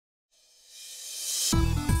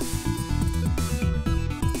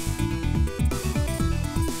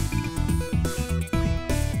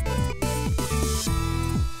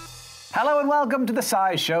Hello and welcome to the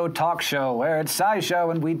SciShow talk show, where it's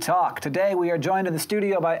SciShow and we talk. Today we are joined in the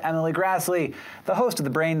studio by Emily Grassley, the host of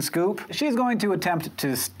The Brain Scoop. She's going to attempt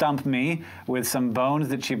to stump me with some bones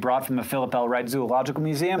that she brought from the Philip L. Wright Zoological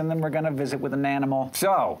Museum, and then we're going to visit with an animal.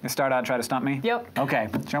 So, you start out, try to stump me? Yep. Okay,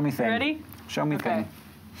 show me thing. Ready? Show me thing.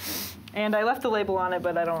 And I left the label on it,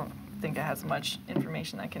 but I don't think it has much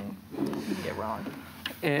information I can get wrong.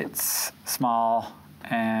 It's small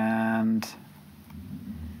and...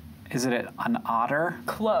 Is it an otter?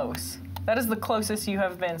 Close. That is the closest you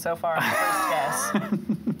have been so far on the first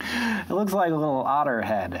guess. It looks like a little otter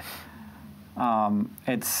head.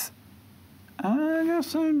 It's, I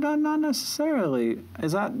guess not necessarily.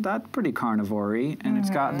 Is that pretty carnivore-y? And it's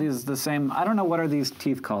got the same, I don't know, what are these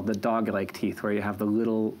teeth called? The dog-like teeth where you have the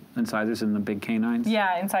little incisors and the big canines?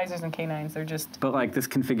 Yeah, incisors and canines, they're just... But like this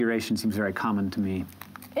configuration seems very common to me.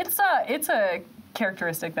 It's a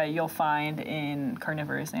characteristic that you'll find in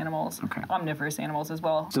carnivorous animals, omnivorous animals as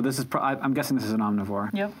well. So this is, I'm guessing this is an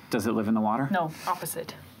omnivore. Yep. Does it live in the water? No,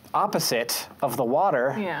 opposite. Opposite of the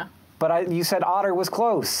water? Yeah. But you said otter was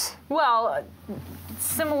close. Well,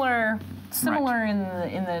 similar right.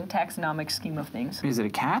 in the taxonomic scheme of things. Is it a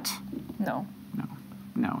cat? No.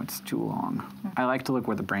 No, it's too long. I like to look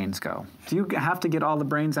where the brains go. Do you have to get all the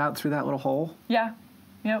brains out through that little hole? Yeah.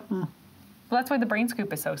 Yep. Well, that's why the brain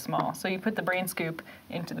scoop is so small. So you put the brain scoop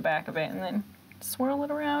into the back of it and then swirl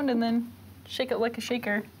it around and then shake it like a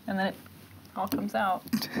shaker and then it all comes out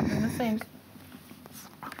in the sink.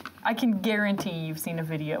 I can guarantee you've seen a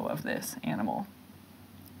video of this animal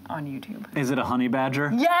on YouTube. Is it a honey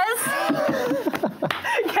badger? Yes!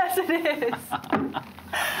 Yes, it is.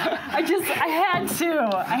 I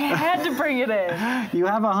had to bring it in. You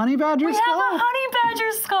have a honey badger skull? We have a honey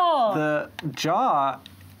badger skull! The jaw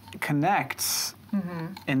connects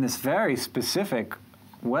in this very specific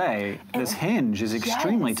way. This hinge is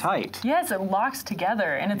extremely tight. Yes, it locks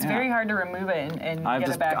together, and it's very hard to remove it and get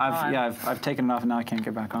it back on. Yeah, I've taken it off, and now I can't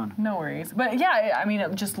get back on. No worries. But yeah, I mean,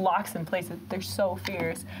 it just locks in place. They're so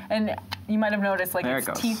fierce. And you might have noticed, like, its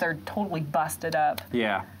teeth are totally busted up.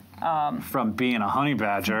 Yeah. From being a honey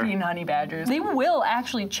badger. Being honey badgers. They will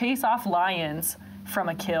actually chase off lions from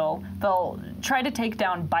a kill. They'll try to take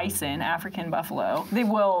down bison, African buffalo. They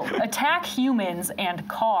will attack humans and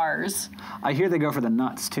cars. I hear they go for the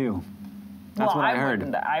nuts too. That's what I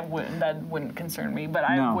heard. That wouldn't concern me, but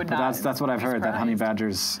I would not. That's what I've heard. That honey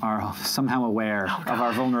badgers are somehow aware of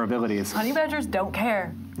our vulnerabilities. Honey badgers don't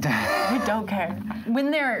care. We don't care.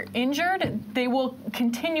 When they're injured, they will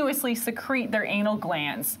continuously secrete their anal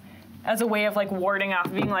glands as a way of like warding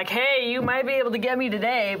off, being like, "Hey, you might be able to get me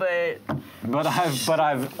today, but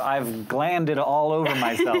I've glanded all over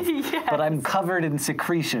myself. Yes. But I'm covered in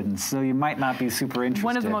secretions, so you might not be super interested."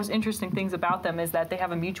 One of the most interesting things about them is that they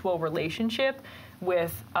have a mutual relationship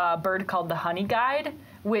with a bird called the honey guide,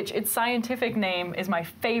 which its scientific name is my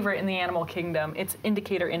favorite in the animal kingdom. It's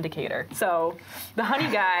indicator. So the honey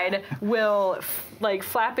guide will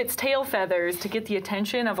flap its tail feathers to get the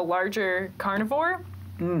attention of a larger carnivore.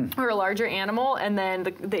 Or a larger animal, and then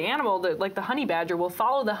the animal, like the honey badger, will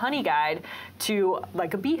follow the honey guide to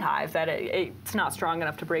like a beehive that it's not strong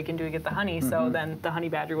enough to break into and get the honey. So then the honey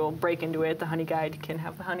badger will break into it. The honey guide can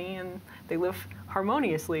have the honey, and they live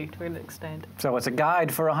harmoniously to an extent. So it's a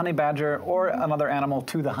guide for a honey badger or another animal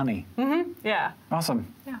to the honey. Yeah.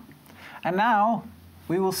 Awesome. Yeah. And now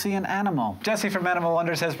we will see an animal. Jessi from Animal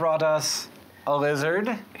Wonders has brought us a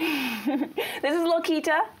lizard. This is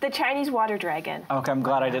Lokita, the Chinese water dragon. Okay, I'm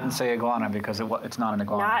glad I didn't say iguana because it's not an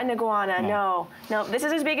iguana. Not an iguana, no. No, this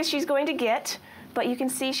is as big as she's going to get, but you can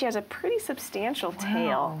see she has a pretty substantial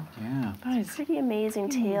tail. Yeah. Pretty amazing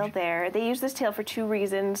tail there. They use this tail for two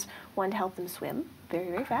reasons. One, to help them swim very,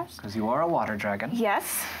 very fast. Because you are a water dragon.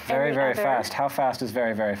 Yes. Very, very fast. How fast is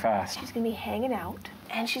very, very fast? She's going to be hanging out,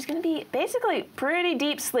 and she's going to be basically pretty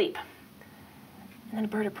deep sleep. And then a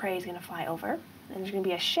bird of prey is going to fly over, and there's going to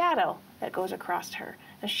be a shadow that goes across her.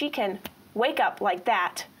 And she can wake up like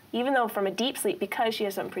that, even though from a deep sleep, because she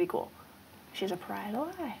has something pretty cool. She has a parietal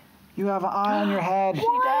eye. You have an eye on your head.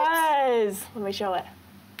 She does. Let me show it.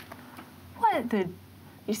 What the?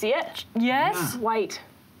 You see it? Yes. Yeah. White.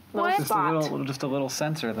 Little spot. Just a little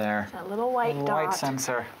sensor there. That little white dot. White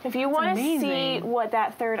sensor. If you want to see what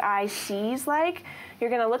that third eye sees like, you're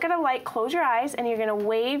going to look at a light, close your eyes, and you're going to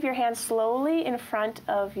wave your hand slowly in front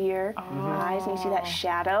of your eyes, and you see that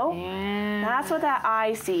shadow. Yeah. That's what that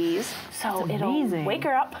eye sees. So it'll wake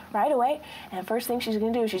her up right away, and the first thing she's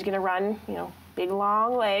going to do is she's going to run, big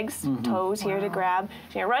long legs, toes here to grab.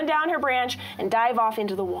 She's gonna run down her branch and dive off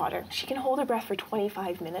into the water. She can hold her breath for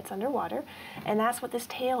 25 minutes underwater, and that's what this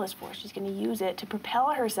tail is for. She's gonna use it to propel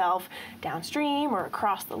herself downstream or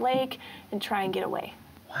across the lake and try and get away.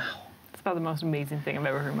 Wow. It's about the most amazing thing I've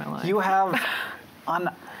ever heard in my life. You have on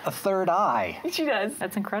a third eye, She does.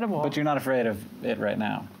 That's incredible. but you're not afraid of it right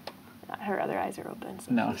now. Her other eyes are open.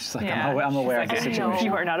 So No, she's like, Yeah, I'm aware of the she's like, situation.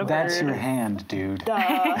 You are not a That's bird. your hand, dude.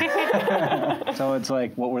 Duh. So it's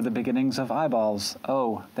like, what were the beginnings of eyeballs?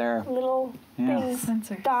 Oh, they're Little Yeah. things,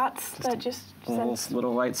 Sensors. dots that just sense.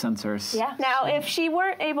 little light sensors. Yeah. Now, if she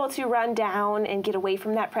weren't able to run down and get away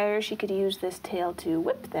from that predator, she could use this tail to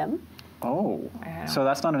whip them. Oh, Wow. so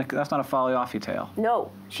that's not a folly off you tail.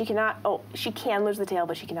 No, she cannot. Oh, she can lose the tail,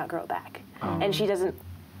 but she cannot grow it back. And she doesn't.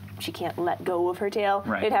 She can't let go of her tail.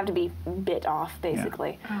 Right. It'd have to be bit off,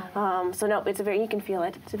 basically. So no, it's a very. You can feel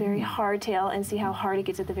it. It's a very hard tail, and see how hard it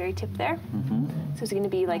gets at the very tip there. So it's going to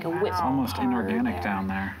be like a whip. Wow. Almost hard inorganic there. down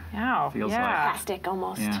there. Ow. Feels yeah. Plastic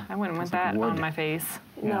almost. Yeah. I wouldn't want It's like that wood. on my face.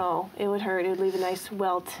 No, it would hurt. It would leave a nice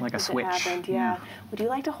welt. Like a if switch. It happened. Yeah. Yeah. Would you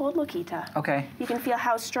like to hold Lokita? Okay. You can feel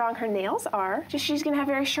how strong her nails are. Just she's going to have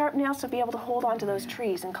very sharp nails to be able to hold onto those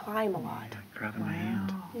trees and climb a lot. Grabbing my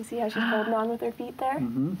hand. You see how she's holding on with her feet there?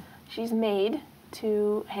 She's made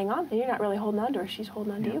to hang on. And you're not really holding on to her. She's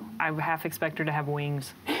holding on to you. I half expect her to have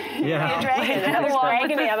wings. Yeah. Dragon, another Along with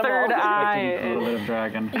dragon the animal. third A eye. little bit of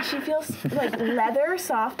dragon. And she feels like leather,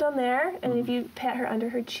 soft on there. And if you pat her under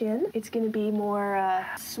her chin, it's going to be more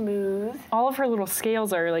smooth. All of her little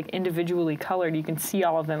scales are like individually colored. You can see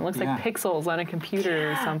all of them. It looks Yeah. like pixels on a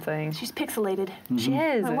computer or something. She's pixelated. She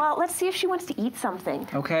is. Well, let's see if she wants to eat something.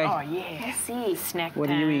 Okay. Oh yeah. Let's see. Snack What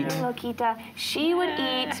do you time. eat? Lokita, she would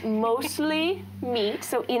eat mostly meat,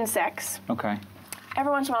 so insects. Okay.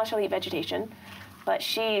 Every once in a while she'll eat vegetation, but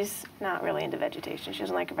she's not really into vegetation. She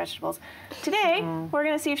doesn't like her vegetables. Today, we're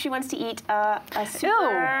going to see if she wants to eat a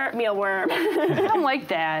super mealworm. I don't like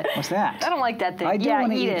that. What's that? I don't like that thing. I do yeah,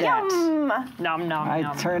 wanna eat eat it. that. Nom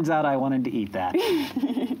nom. Turns out I wanted to eat that.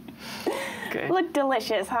 Good. Look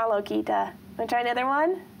delicious, huh, Lokita? Want to try another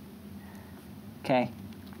one? Okay.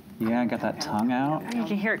 Yeah, got that tongue out. You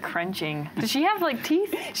can hear it crunching. Does she have like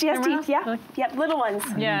teeth? She has in her teeth, mouth? yeah. Like- Yep, little ones.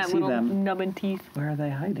 Yeah, see little them. nubbin teeth. Where are they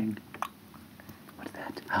hiding? What's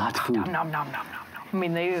that? Ah, it's food. Nom nom nom nom nom. I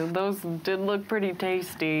mean, those did look pretty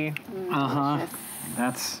tasty. Uh-huh.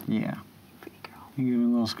 That's, yeah. Pretty girl. You give me a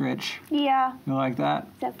little scritch. Yeah, You like that?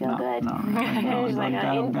 does that feel No, good? No, no, She's like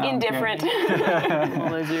I don't care. indifferent.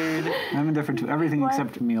 Lizard. I'm indifferent to everything What?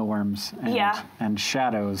 except mealworms and, Yeah. and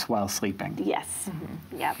shadows while sleeping. Yes.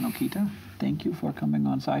 Yep. Lokita, thank you for coming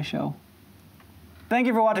on SciShow. Thank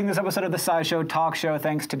you for watching this episode of the SciShow Talk Show.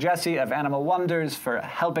 Thanks to Jessi of Animal Wonders for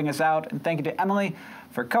helping us out. And thank you to Emily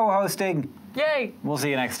for co-hosting. Yay! We'll see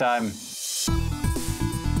you next time.